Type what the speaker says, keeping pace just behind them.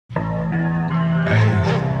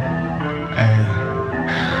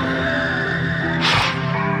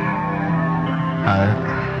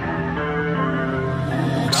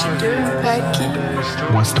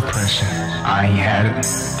What's the pressure? I ain't had it.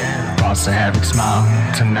 Thoughts of havoc, smile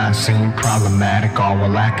to not seem problematic. All we're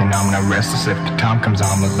lacking, I'm not restless. If the time comes,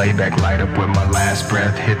 I'ma lay back, light up with my last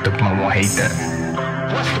breath. Hit the blunt, won't hate that.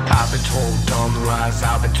 I've been told dumb lies,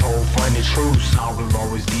 I've been told funny truths. I will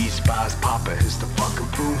always despise Papa is the fucking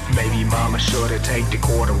proof. Maybe mama should've take the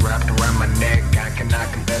cord and wrapped around my neck. I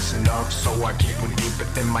cannot confess enough, so I keep it deep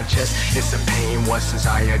within my chest. It's a pain, what's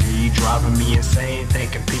anxiety, driving me insane,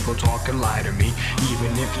 thinking people talking lie to me.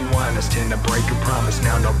 Even if you honest, tend to break a promise.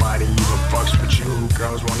 Now nobody even fucks with you.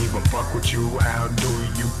 Girls won't even fuck with you. How do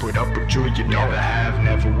you put up with you? You never have,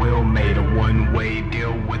 never will. Made a one-way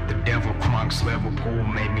deal with the devil. Crunks level pool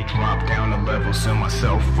made me drop down a level, set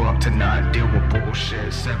myself up to not deal with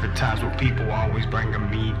bullshit. 7 times with people always bringing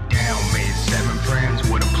me down. Made 7 friends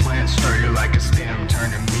with a plant, sturdy like a stem,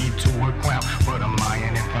 turning me to a clown. But I'm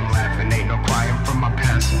lying if I'm laughing, ain't no crying from my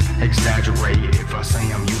past. Exaggerate if I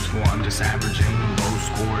say I'm useful, I'm just averaging low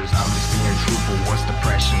scores. I'm just being truthful, what's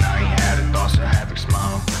depression? I ain't had a thoughts of havoc,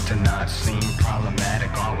 smile to not seem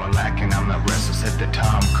problematic. All we're lacking, I'm not restless if the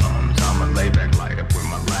time comes. I'ma lay back, light up with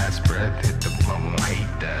my last breath, hit the blunt, won't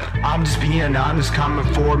hate that. I'm just being honest, coming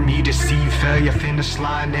for me to see failure. Finish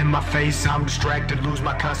line in my face, I'm distracted, lose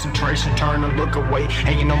my concentration, turn and look away.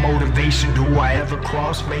 Ain't no motivation, do I ever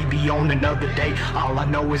cross? Maybe on another day. All I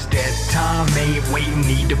know is that time ain't waiting,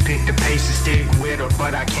 need to pick the pace and stick with her,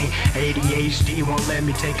 but I can't. ADHD won't let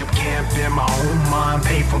me take up camp in my own mind.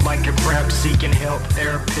 Painful like a prep, seeking help.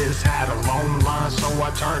 Therapist had a long line, so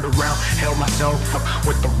I turned around, held myself up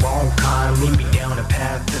with the wrong kind. Lead me down a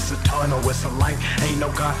path, it's a tunnel, it's a light. Ain't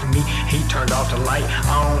no God for me, he turned off the light.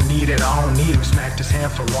 I don't need it, I don't need him. Smacked his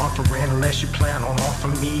hand for offering, unless you plan on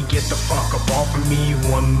offering me. Get the fuck up off of me.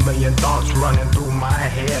 1 million thoughts running through my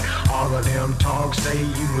head. All of them talks say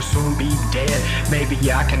you will soon be dead. Maybe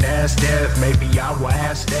I can ask death, maybe I will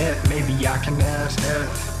ask death, maybe I can ask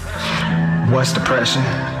death. What's depression?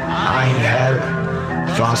 I ain't had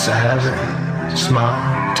it. Thoughts of havoc,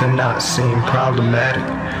 smile to not seem problematic.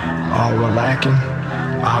 All we're lacking,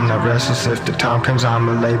 I'm not restless if the time comes.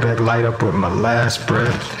 I'ma lay back, light up with my last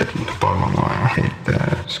breath. Hitting the bottom line, I hate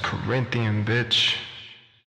that. It's Corinthian, bitch.